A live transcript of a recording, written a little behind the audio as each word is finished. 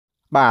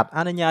បាទអ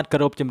នុញ្ញាតគោ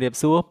រពជំរាប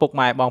សួរពុក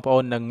ម៉ែបងប្អូ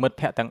ននិងមិត្ត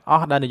ភ័ក្តិទាំងអ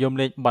ស់ដែលនិយម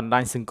លេងបណ្ដា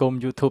ញសង្គម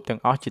YouTube ទាំ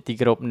ងអស់ជាទី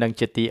គោរពនិង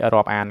ជាទី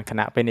រាប់អានគ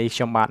ណៈពេលនេះខ្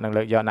ញុំបាទនឹង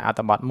លើកយកនៅអត្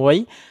ថបទមួយ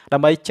ដើ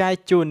ម្បីចែក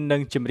ជូននិ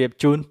ងជម្រាប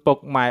ជូនពុក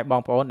ម៉ែប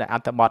ងប្អូនដែលអ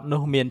ត្ថបទ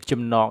នោះមាន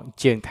ចំណង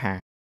ជើងថា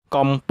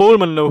កំពូល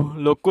មនុស្ស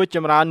លោកគួរច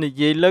ម្រើននិ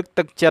យាយលើក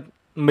ទឹកចិត្ត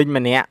មិញ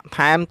ម្នាក់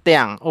ថែម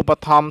ទាំងឧប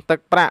ត្ថម្ភទឹក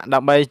ប្រាក់ដើ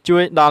ម្បីជួ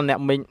យដល់អ្នក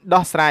មិញ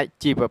ដោះស្រាយ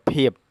ជីវ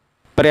ភាព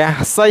ព្រះ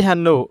សីហ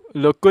នុ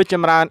លោកគួរច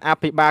ម្រើនអ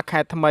ភិបាលខេ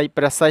ត្តថ្មី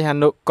ព្រះសីហ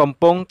នុកំ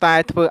ពុងតែ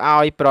ធ្វើ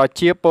ឲ្យប្រ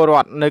ជាពលរ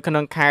ដ្ឋនៅក្នុ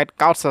ងខេត្ត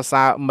កោតសរ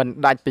សើរមិន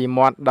ដាច់ពី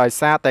មាត់ដោយ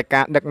សារតែ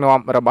ការដឹកនាំ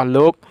របស់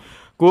លោក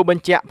គួរប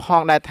ញ្ជាក់ផ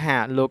ងដែរថា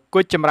លោកគួ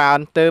រចម្រើន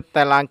ទើប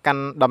តែឡើងកា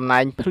ន់តំណែ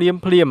ងភ្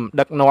លាម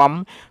ដឹកនាំ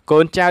កូ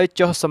នចៅ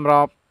ចុះស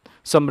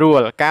ម្រួ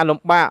លការលំ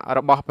បាករ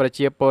បស់ប្រ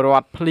ជាពលរ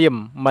ដ្ឋភ្លាម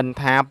មិន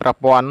ថាប្រ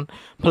ព័ន្ធ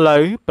ផ្លូ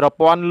វប្រ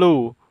ព័ន្ធលូ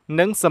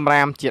និងសម្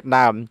រាមជា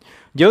ដើម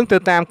យើងទៅ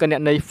តាមគណ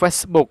នី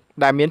Facebook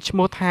ដែលមានឈ្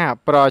មោះថា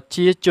ប្រ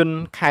ជាជន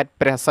ខេត្ត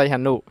ព្រះសីហ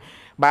នុ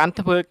បាន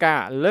ធ្វើកា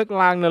រលើក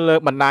ឡើងនៅលើ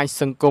បណ្ដាញ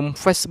សង្គម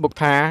Facebook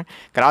ថា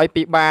ក្រោយ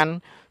ពីបាន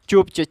ជួ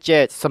បជជែ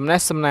កសំណេះ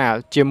សំណាល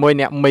ជាមួយ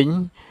អ្នកមីង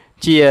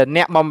ជា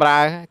អ្នកបម្រើ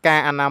ការ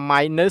អនាម័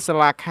យនៅសា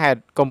លាខេត្ត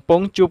កំពុ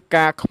ងជួប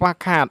ការខ្វះ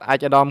ខាតឯ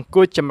កឧត្តម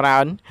គួរចម្រើ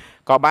ន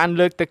ក៏បាន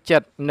លើកទឹកចិ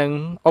ត្តនិង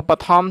ឧប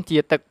ត្ថម្ភជា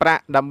ទឹកប្រា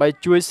ក់ដើម្បី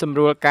ជួយសម្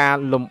រួលការ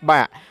លំ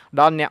បាក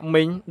ដល់អ្នក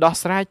មីងដោះ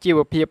ស្រាយជីវ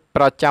ភាព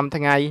ប្រចាំ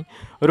ថ្ងៃ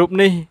រូប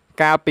នេះ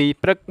កាលពី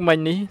ព្រឹកមិញ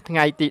នេះថ្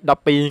ងៃទី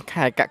12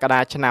ខែកក្កដា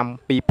ឆ្នាំ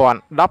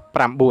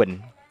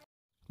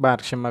2019បាទ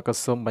ខ្ញុំក៏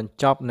សូមបញ្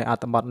ចប់នៅអ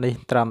ត្ថបទនេះ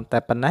ត្រឹមតែ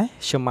ប៉ុណ្ណេះ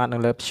ខ្ញុំបាននឹ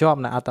ងលើកភ្ជាប់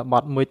នៅអត្ថប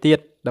ទមួយទៀត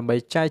ដើម្បី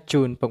ចែក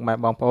ជូនពុកម៉ែ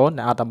បងប្អូន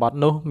នៅអត្ថបទ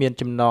នោះមាន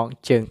ចំណង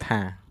ជើងថា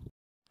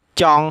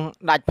ចង់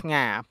ដាច់ផ្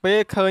ងាពេល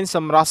ឃើញស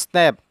ម្រស់ស្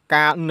ទែប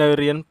ការនៅ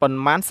រៀនប៉ុន្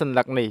មានសន្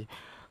លឹកនេះ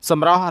ស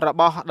ម្រស់រ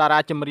បស់តារា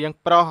ចម្រៀង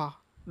ប្រុស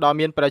ដ៏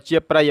មានប្រជា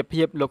ប្រិយ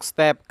ភាពលោកស្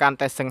ទែបកាន់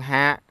តែសង្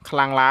ហាខ្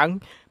លាំងឡើង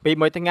ពី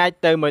មួយថ្ងៃ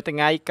ទៅមួយថ្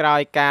ងៃក្រោ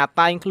យការ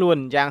តែងខ្លួន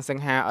យ៉ាងស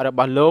ង្ហារប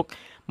ស់លោក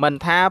មិន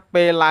ថា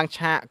ពេលឡើង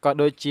ឆាកក៏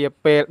ដូចជា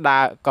ពេលដើ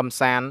រកំ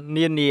សាន្ត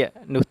នានា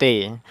នោះទេ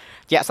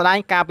ជាក់ស្ដែង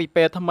ការពី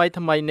ពេលថ្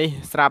មីនេះ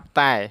ស្រាប់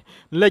តែ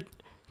លេច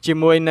ជា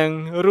មួយនឹង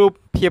រូប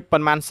ភាពប៉ុ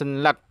ន្មានសន្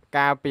លឹក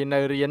កាលពីនៅ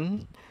រៀន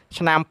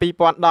ឆ្នាំ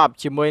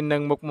2010ជាមួយនឹ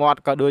ងមុខមាត់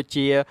ក៏ដូច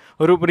ជា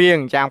រូបរាង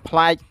យ៉ាងប្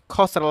លែក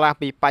ខុសស្រឡះ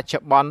ពីបច្ចុ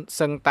ប្បន្ន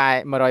សឹងតែ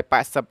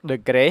180ដឺ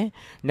ក្រេ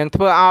នឹង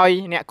ធ្វើឲ្យ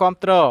អ្នកគាំ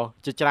ទ្រ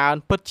ជាច្រើន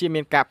ពិតជា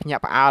មានការភ្ញា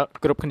ក់ផ្អើល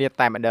គ្រប់គ្នា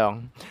តែម្ដង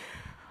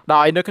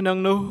ដោយនៅក្នុង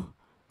នោះ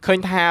ឃើញ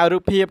ថារូ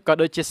បភាពក៏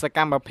ដូចជាសក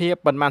ម្មភាព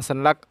ប៉ុន្មានស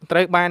ន្លឹកត្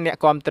រូវបានអ្នក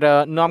គាំទ្រ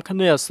នាំគ្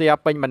នាសៀ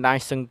ពេញបណ្ដាញ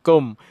សង្គ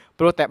ម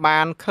ព្រោះតែបា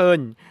នឃើញ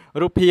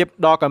រូបភាព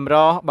ដ៏កម្រ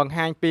បង្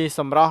ហាញពីស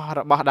ម្រស់រ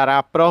បស់តារា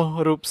ប្រុស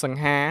រូបស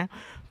ង្ហា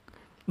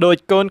ដោយ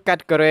កូនកា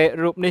ត់ការ៉េ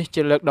រូបនេះ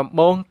ជាលើកដំ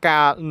បូង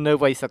កាលនៅ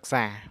វ័យសិក្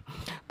សា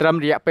ត្រឹម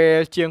រយៈពេល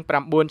ជាង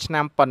9ឆ្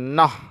នាំប៉ុណ្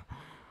ណោះ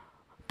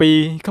ពី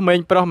ក្មេង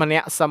ប្រុសម្នា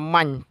ក់សាម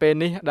ញ្ញពេល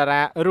នេះតា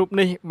រារូប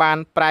នេះបាន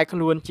ប្រែខ្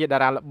លួនជាតា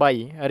រាល្បី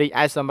រី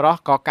ឯសម្រស់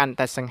ក៏កាន់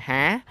តែសង្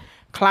ហា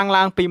ខ្លាំង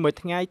ឡើងពីមួយ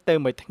ថ្ងៃទៅ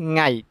មួយថ្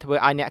ងៃធ្វើ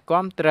ឲ្យអ្នក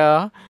គាំទ្រ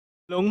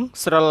លង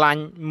ស្រឡា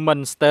ញ់មិន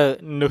ស្ទើរ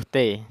នោះ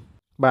ទេ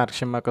បាទខ្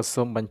ញុំក៏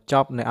សូមបញ្ច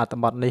ប់នៅអត្ថ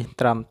បទនេះ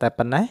ត្រឹមតែ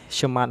ប៉ុណ្ណេះខ្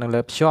ញុំបាននឹងលើ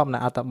កភ្ជាប់នៅ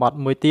អត្ថបទ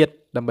មួយទៀត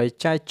ដើម្បី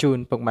ចែកជូន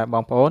ពុកម៉ែប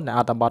ងប្អូននៅអ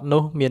ត្ថបទ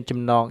នោះមានចំ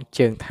ណង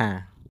ជើងថា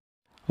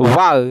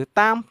វ៉ាវ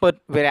តាមពិត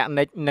វីរៈ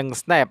និចនិង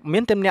ស្ណេបមា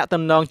នទំនាក់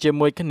ទំនងជា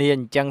មួយគ្នាអ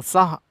ញ្ចឹង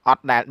សោះអ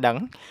ត់ដែលដឹង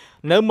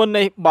នៅមុន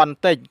នេះបន្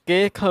តិចគេ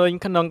ឃើញ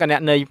ក្នុងគណ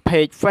នី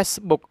page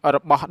Facebook រ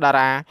បស់តា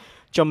រា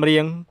ចម្រៀ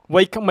ង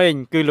វ័យក្មេង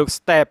គឺលោក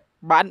ស្ទែប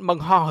បានប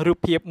ង្ហោះរូប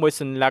ភាពមួយ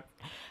សន្លឹក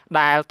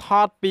ដែលថ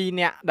តពី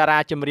អ្នកតារា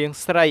ចម្រៀង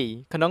ស្រី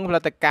ក្នុងផលិ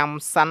តកម្ម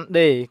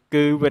Sunday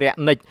គឺវីរៈ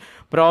និច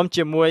ព្រម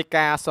ជាមួយ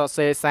ការសរ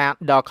សេរសារ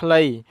ដ៏ខ្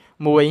លី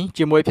មួយ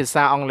ជាមួយភា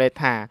សាអង់គ្លេស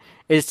ថា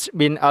It's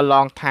been a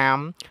long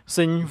time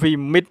since we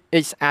meet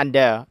each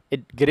other.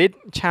 It's great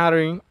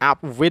cheering up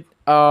with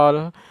all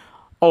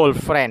old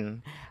friend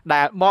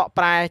ដែលបក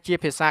ប្រែជា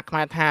ភាសាខ្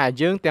មែរថា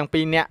យើងទាំង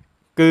ពីរនាក់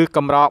គឺក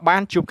ម្របា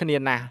នជួបគ្នា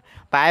ណាស់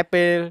តែ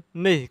ពេល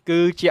នេះគឺ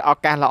ជាឱ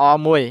កាសល្អ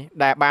មួយ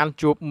ដែលបាន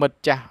ជួបមិត្ត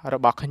ចាស់រ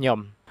បស់ខ្ញុំ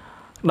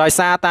ដោយ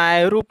សារតែ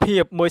រូបភា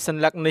ពមួយស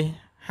ន្លឹកនេះ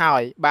ហើ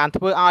យបាន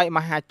ធ្វើឲ្យម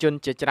ហាជន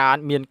ជាច្រើន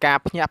មានការ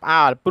ភ្ញាក់ផ្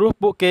អើលព្រោះ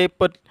ពួកគេ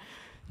ពិត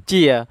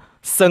ជា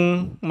សឹង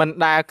មិន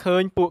ដែលឃើ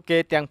ញពួកគេ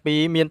ទាំងពីរ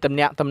មានទំ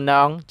នាក់ទំន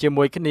ងជា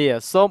មួយគ្នា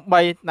សូម្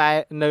បីតែ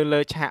នៅលើ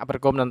ឆាកប្រ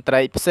គំតន្ត្រី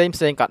ផ្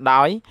សេងក៏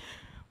ដោយ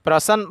ប្រ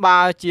សិនបើ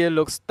ជា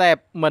លោកស្ទែប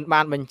មិន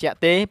បានបញ្ជាក់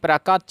ទេប្រ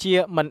កាសជា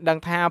មិនដឹង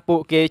ថាពួក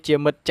គេជា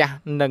មិត្តចាស់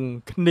នឹង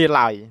គ្នា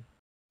ឡើយ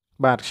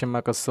បាទខ្ញុំ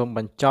ក៏សូមប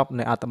ញ្ចប់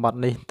នៅអត្ថបទ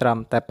នេះត្រឹម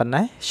តែប៉ុណ្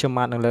ណេះខ្ញុំ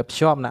បាននឹងលើកភ្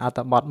ជាប់នៅអត្ថ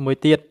បទមួយ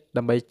ទៀត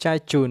ដើម្បីចែក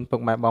ជូនពុក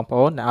ម៉ែបងប្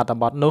អូននៅអត្ថ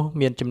បទនោះ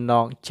មានចំណ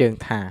ងជើង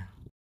ថា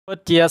ពិត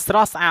ជាស្រ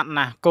ស់ស្អាត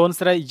ណាស់កូន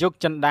ស្រីយុគ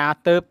ចិន្តា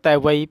ទៅតែ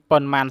វ័យប៉ុ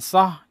ន្មាន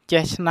សោះ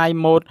ចេះច្នៃ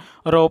ម៉ូដ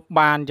រ៉ូប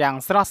បានយ៉ាង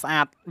ស្រស់ស្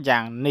អាតយ៉ា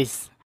ងនេះ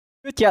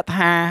គឺជា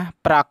ថា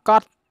ប្រកា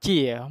សជា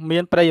មា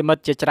នប្រិយមិត្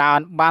តជាច្រើន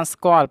បានស្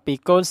គាល់ពី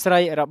កូនស្រី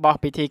របស់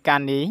ពិធីការ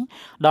នេះ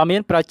ដ៏មា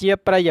នប្រជា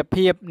ប្រិយ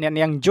ភាពអ្នក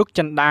នាងយុគ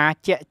ចិន្តា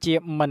ជាក់ជា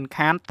មិន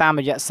ខានតាម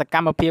រយៈសក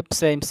ម្មភាពផ្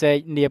សេង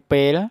នា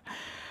ពេល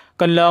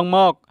កន្លងម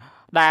ក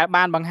ដែល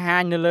បានបង្ហា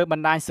ញនៅលើប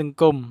ណ្ដាញសង្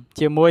គម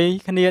ជាមួយ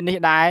គ្នានេះ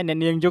ដែរអ្នក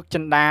នាងយុគចិ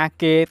ន្តា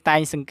គេតែ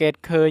ងសង្កេត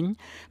ឃើញ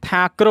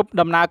ថាគ្រប់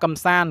ដំណើរកម្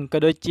សាន្តក៏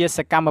ដូចជាស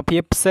កម្មភា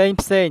ពផ្សេង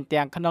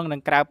ទាំងក្នុងនិ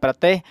ងក្រៅប្រ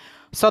ទេស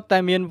សុទ្ធតែ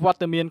មានវត្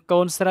តមានកូ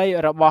នស្រី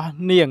របស់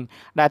នាង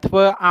ដែលធ្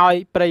វើឲ្យ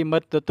ប្រិយមិ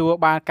ត្តទទួល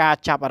បានការ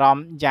ចាប់អារម្ម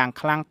ណ៍យ៉ាង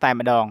ខ្លាំងតែ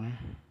ម្ដង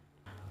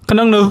ក្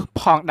នុងនោះ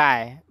ផងដែរ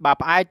បើ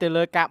ផ្អែកទៅ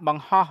លើការប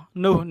ង្ហោះ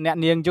នោះអ្នក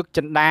នាងយុគ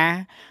ចិន្តា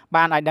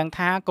បានឲ្យដឹង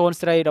ថាកូន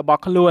ស្រីរប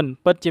ស់ខ្លួន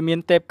ពិតជាមាន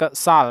ទេពកោ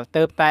សល្យ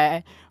ទៅតែ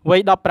វ័យ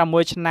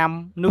16ឆ្នាំ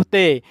នោះ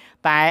ទេ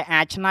តែ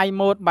អាចច្នៃ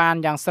ម៉ូដបាន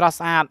យ៉ាងស្រស់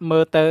ស្អាតមើ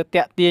លទៅ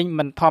តាក់ទាញ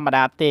មិនធម្ម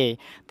តាទេ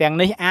ទាំង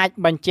នេះអាច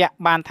បញ្ជាក់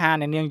បានថា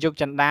អ្នកនាងយុគ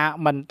ចិន្តា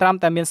មិនត្រឹម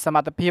តែមានសម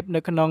ត្ថភាពនៅ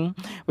ក្នុង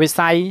វិ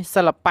ស័យ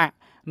សិល្បៈ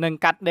និង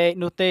កាត់ដេក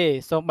នោះទេ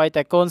សូម្បី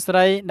តែកូនស្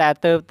រីដែល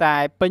ទៅតែ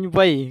ពេញ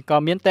វ័យក៏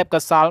មានទេពកោ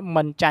សល្យ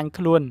មិនចាញ់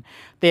ខ្លួន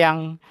ទាំង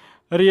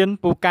រៀន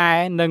ពូកែ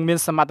និងមាន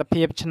សមត្ថ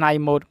ភាពច្នៃ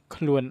ម៉ូដ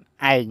ខ្លួន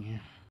ឯង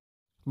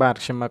បាទ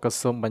ខ្ញុំក៏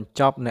សូមបញ្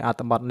ចប់នៅអត្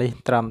ថបទនេះ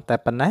ត្រឹមតែ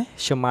ប៉ុណ្ណេះ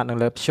ខ្ញុំបាននឹង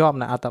លើកភ្ជាប់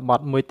នៅអត្ថបទ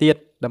មួយទៀត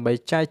ដើម្បី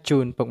ចែកជូ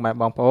នពុកម៉ែ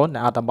បងប្អូននៅ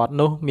អត្ថបទ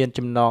នោះមាន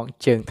ចំណង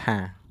ជើងថា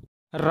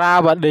រា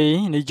វឌី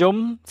និយម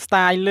ស្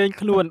ទាយលេង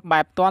ខ្លួន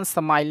បែបទាន់ស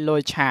ម័យល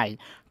យឆាយ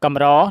ក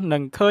ម្រនឹ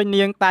ងឃើញ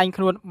នាងតែង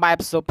ខ្លួនបែប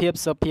សុ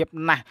ភាព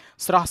ណាស់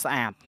ស្រស់ស្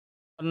អាត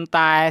ប៉ុន្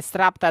តែស្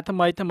រាប់តែថ្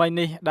មី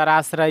នេះតារា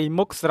ស្រី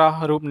មុខស្រស់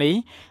រូបនេះ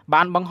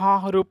បានបង្ហោះ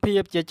រូបភា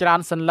ពជាច្រើន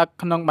សន្លឹក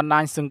ក្នុងបណ្ដា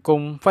ញសង្គ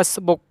ម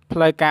Facebook ផ្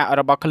លូវការ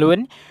របស់ខ្លួន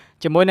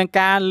ជាមួយនឹង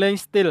ការលេង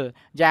ស្ទីល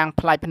យ៉ាង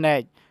ប្លែកភ្នែ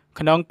ក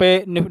ក្នុងពេល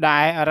នេះដែ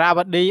ររាវ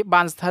ឌី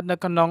បានស្ថិតនៅ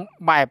ក្នុង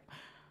បែប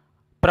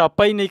ប្រ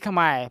ពៃណីខ្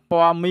មែរព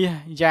ណ៌មាស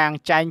យ៉ាង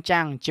ចែង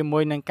ចាំងជាមួ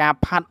យនឹងការ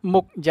ផាត់មុ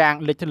ខយ៉ាង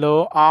លេចធ្លោ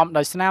អម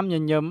ដោយស្នាមញ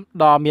ញឹម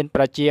ដ៏មាន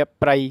ប្រជា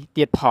ប្រិយ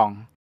ទៀតផង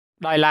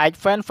ដោយឡែក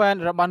fan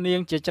របស់នាង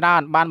ជាច្រើ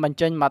នបានបញ្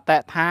ចេញមតិ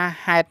ថា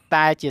ហេតុ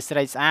តែជាស្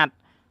រីស្អាត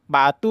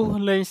បើទោះ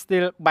លេងស្ទី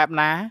លបែប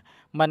ណា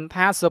មិន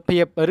ថាសុភា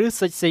ពឬ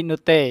សិចស៊ីនោះ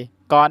ទេ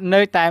ក៏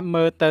នៅតែ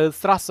មើលទៅ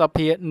ស្រស់សុ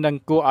ភាពនិង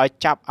គួរឲ្យ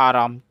ចាប់អារ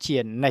ម្មណ៍ជា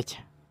និច្ច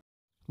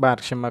បាទ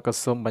ខ្ញុំក៏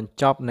សូមបញ្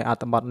ចប់នៅអ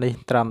ត្ថបទនេះ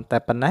ត្រឹមតែ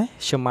ប៉ុណ្ណេះ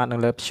ខ្ញុំបាននឹង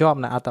លើកភ្ជាប់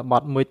នៅអត្ថប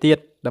ទមួយទៀត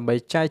ដើម្បី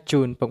ចែក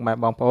ជូនពុកម៉ែ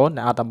បងប្អូន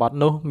នៅអត្ថបទ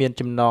នោះមាន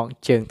ចំណង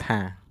ជើងថា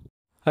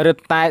រឹត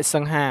តែស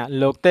ង្ហា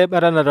លោកទេព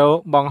រណរោ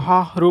បង្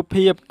ហោះរូប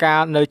ភាពកា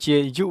លនៅជា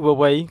យុវ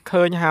វ័យ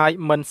ឃើញហើយ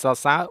មិនសរ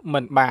សើរមិ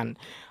នបាន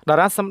តា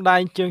រាសម្ដែ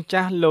ងជើង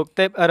ចាស់លោក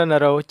ទេពរណ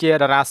រោជា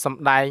តារាស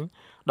ម្ដែង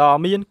ដ៏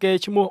មានកេរ្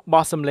តិ៍ឈ្មោះ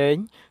បោះសម្លេង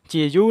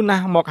ជាយូរណា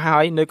ស់មកហើ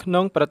យនៅក្នុ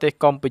ងប្រទេស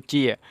កម្ពុ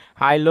ជា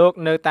ហើយលោក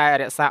នៅតែ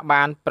រក្សា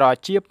បានប្រ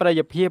ជាប្រិ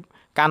យភាព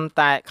កាន់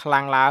តែខ្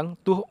លាំងឡើង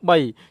ទោះបី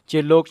ជា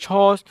លោកឈ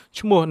រ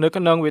ឈ្មោះនៅ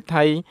ក្នុងវិ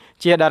ថី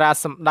ជាតារា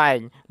សម្ដែង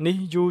នេះ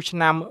យូរឆ្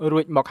នាំរួ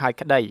ចមកហើយ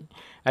ក្តី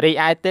រី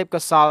ឯទេពកោ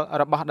សល្យ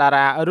របស់តា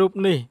រារូប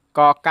នេះ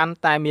ក៏កាន់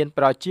តែមាន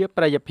ប្រជា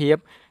ប្រិយភាព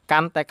កា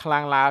ន់តែខ្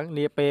លាំងឡើង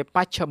នាពេលប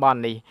ច្ចុប្បន្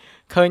ននេះ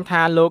ឃើញ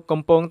ថាលោក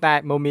កំពុងតែ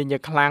មមាញឹ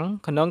កខ្លាំង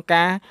ក្នុង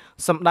ការ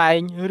សម្ដែង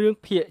រឿង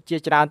ភាគជា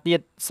ច្រើនទៀត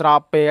ស្រប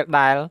ពេល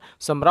ដែល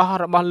សម្រស់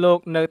របស់លោក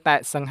នៅតែ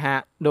សង្ហា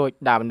ដូច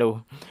ដើមនោះ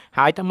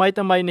ហើយថ្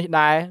មីនេះ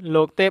ដែរ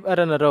លោកទេព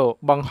រណរោ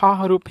បង្ហោះ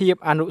រូបភាព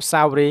អនុស្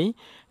សាវរីយ៍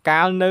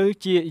កាលនៅ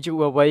ជាយុ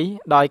វវ័យ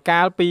ដោយ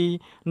កាលពី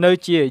នៅ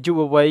ជាយុ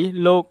វវ័យ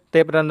លោក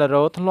ទេពរណ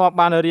រោធ្លាប់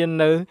បានរៀន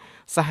នៅ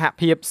សហ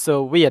ភាពសូ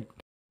វៀត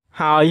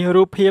ហើយ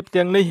រូបភាព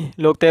ទាំងនេះ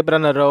លោកទេពរ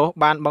ណរោ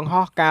បានបង្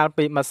ហោះកាល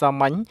ពីម្សិល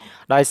មិញ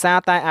ដោយសារ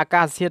តែអា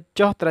កាសធាតុ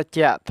ចុះត្រ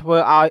ជាក់ធ្វើ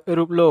ឲ្យ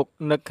រូបលោក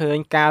នឹកឃើញ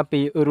កាល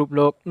ពីរូប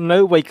លោកនៅ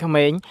វ័យក្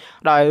មេង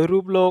ដោយរូ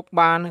បលោក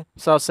បាន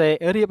សរសេរ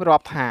រៀបរា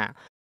ប់ថា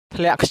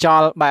ធ្លាក់ខ្យ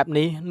ល់បែប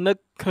នេះនឹក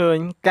ឃើញ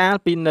កាល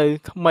ពីនៅ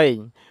ក្មេង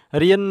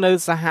រៀននៅ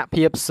សហ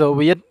ភាពសូ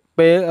វៀត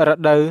ពេលរ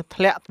ដូវ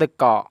ធ្លាក់ទឹក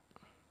កក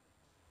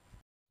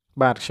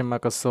បាទខ្ញុំ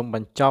ក៏សូមប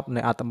ញ្ចប់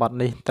នៅអត្ថបទ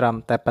នេះត្រឹម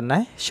តែប៉ុណ្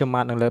ណេះខ្ញុំ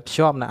បាននឹងលើកភ្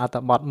ជាប់នៅអត្ថ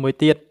បទមួយ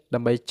ទៀតដើ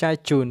ម្បីចែក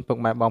ជូនពុក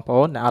ម៉ែបងប្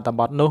អូននៅអត្ថ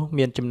បទនោះ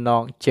មានចំណ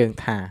ងជើង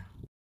ថា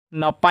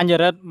នៅបញ្ញ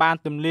រិទ្ធបាន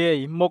ទម្លាយ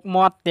មុខ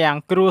មាត់ទាំង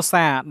គ្រួ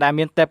សារដែល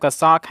មានទេពកោ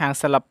សល្យខាង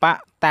សិល្បៈ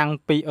តាំង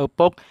ពីឪ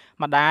ពុក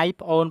ម្ដាយ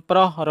ប្អូនប្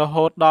រុសរ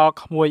ហូតដល់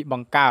ក្មួយប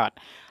ង្កើត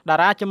តា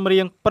រាចម្រៀ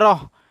ងប្រុស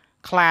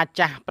ខ្លា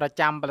ចាស់ប្រ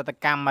ចាំផលិត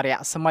កម្មរ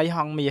ស្មីហ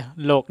ង្សមាស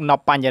លោកណ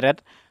ប់បញ្ញរិទ្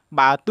ធ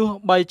បើទោះ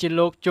បីជា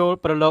លោកចូល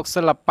ប្រឡូក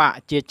សិល្បៈ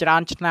ជាច្រើ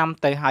នឆ្នាំ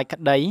ទៅហើយក្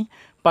តី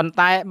ប៉ុន្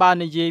តែបើ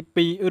និយាយ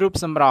ពីរូប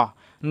សម្រស់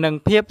និង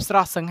ភាពស្រ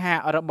ស់សង្ហា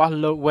របស់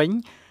លោកវិញ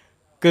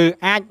គឺ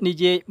អាចនិ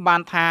យាយបា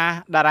នថា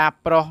តារា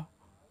ប្រុស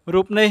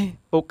រូបនេះ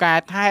ពូកែ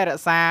ថែរ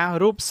ក្សា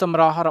រូបសម្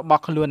រស់រប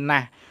ស់ខ្លួនណា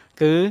ស់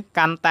គឺ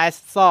កាន់តែ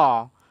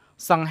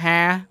សង្ហា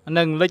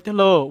និងលេចធ្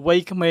លោវ័យ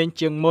ក្មេង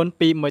ជាងមុន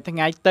ពីមួយថ្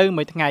ងៃទៅ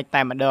មួយថ្ងៃ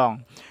តែម្ដង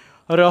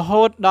រ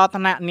ហូតដល់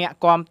ថ្នាក់អ្នក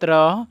គាំទ្រ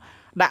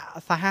ដាក់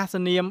សហស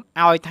នាម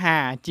ឲ្យថា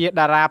ជា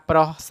តារាប្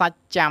រុសសាច់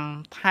ចាំ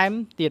ថែម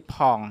ទៀតផ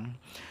ង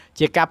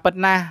ជាការពិត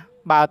ណាស់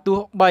បើទោះ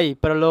បី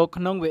ប្រឡូក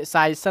ក្នុងវិ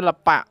ស័យសិល្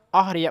បៈអ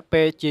ស់រយៈ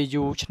ពេលជា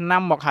យូរឆ្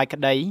នាំមកហើយក្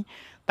តី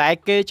តែ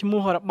គេឈ្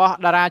មោះរបស់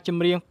តារាច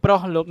ម្រៀងប្រុ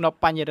សលោកណប់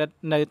បញ្ញរិទ្ធ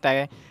នៅតែ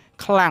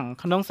ខ្លាំង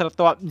ក្នុងស្រ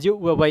ទាប់យុ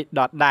វវ័យ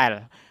ដដែល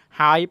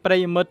ហើយប្រិ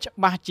យមិត្តច្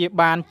បាស់ជា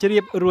បានជ្រា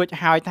បរួច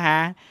ហើយថា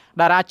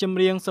តារាចម្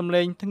រៀងសម្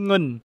លេងធ្ង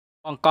ន់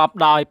បង្កប់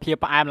ដោយភាព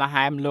ផ្អែមល្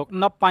ហែមលោក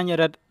ណប់បញ្ញ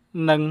រិទ្ធ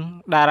និង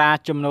តារា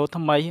ចំណូល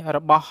ថ្មីរ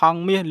បស់ហង្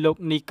សមាសលោក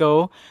នីកូ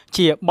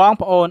ជាបង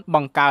ប្អូនប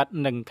ង្កើត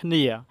នឹងគ្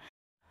នា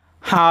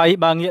ហើយ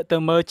បើងាកទៅ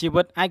មើលជី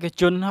វិតឯក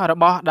ជនរ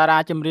បស់តារា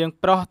ចម្រៀង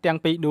ប្រុសទាំង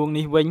ពីរដួង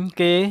នេះវិញ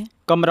គេ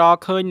កម្រ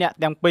ឃើញអ្នក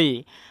ទាំងពីរ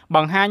ប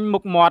ង្ហាញមុ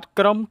ខមាត់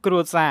ក្រុមគ្រួ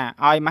សារ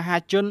ឲ្យមហា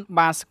ជន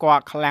បានស្គា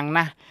ល់ខ្លាំង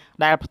ណាស់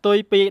ដែលផ្ទុយ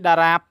ពីតា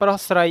រាប្រុស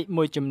ស្រី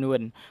មួយចំនួន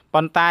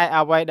ប៉ុន្តែ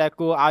អ្វីដែល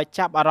គួរឲ្យ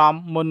ចាប់អារម្ម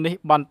ណ៍មុននេះ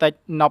បន្តិច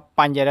ណប់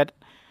បញ្ញរិទ្ធ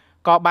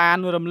ក៏បាន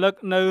រំលឹក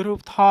នៅរូប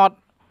ថត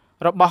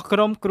របស់ក្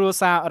រុមគ្រួ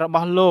សាររប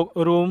ស់លោក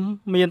រួម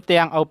មាន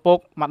ទាំងឪពុក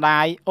ម្ដា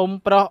យអ៊ុំ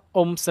ប្រុស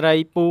អ៊ុំស្រី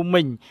ពូ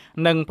មីង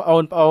និងប្អូ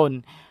ន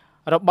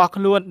របស់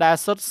ខ្លួនដែល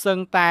សុទ្ធសឹង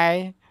តែ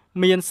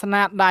មានស្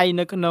នាដៃ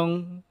នៅក្នុង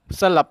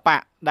សិល្បៈ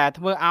ដែល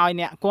ធ្វើឲ្យ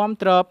អ្នកគាំ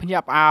ទ្រភ្ញា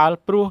ក់ផ្អើល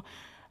ព្រោះ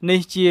នេះ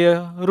ជា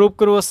រូប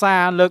គ្រួសា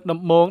រលើកដំ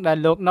បូងដែល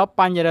លោកណប់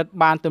បញ្ញរិទ្ធ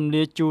បានទម្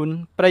លាជូន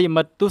ប្រិយ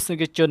មិត្តទស្សនិ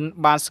កជន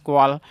បានស្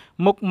គាល់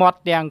មុខមាត់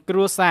ទាំងគ្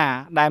រួសារ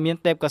ដែលមាន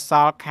ទេពកោស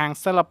ល្យខាង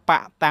សិល្បៈ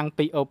តាំង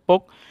ពីឪពុ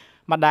ក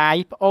ម្ដាយ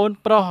ប្អូន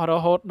ប្រុសរ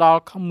ហូតដ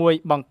ល់ក្មួយ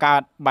បង្កើ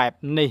តបែប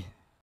នេះ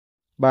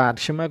បាទ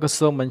ខ្ញុំក៏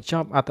សូមបញ្ច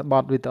ប់អត្ថប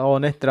ទវីដេអូ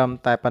នេះត្រឹម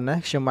តែប៉ុណ្ណេះ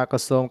ខ្ញុំក៏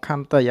សូមខ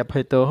ន្តីអភ័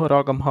យទោសរា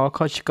ល់កំហុស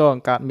ខុសឆ្គង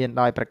កើតមាន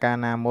ដោយប្រការ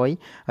ណាមួយ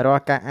រា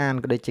ល់ការអាន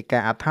ក៏ដូចជាកា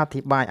រអត្ថាធិ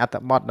ប្បាយអត្ថ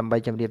បទដើម្បី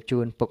ជម្រាបជូ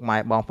នពុកម៉ែ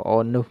បងប្អូ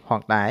ននោះផ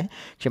ងដែរ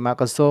ខ្ញុំ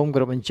ក៏សូមគោ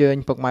រពអញ្ជើញ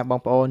ពុកម៉ែបង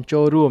ប្អូន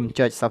ចូលរួម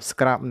ចុច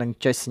Subscribe និង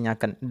ចុចសញ្ញា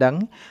កណ្ដឹង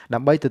ដើ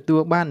ម្បីទទួល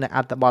បាននូវអ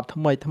ត្ថបទថ្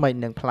មីៗ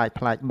និងប្លែក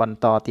ៗបន្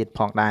តទៀតផ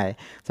ងដែរ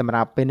សម្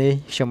រាប់ពេលនេះ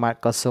ខ្ញុំ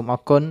ក៏សូមអ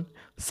រគុណ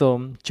សូម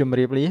ជម្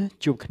រាបលា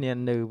ជួបគ្នា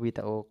នៅវី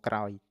ដេអូក្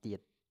រោយទៀ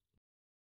ត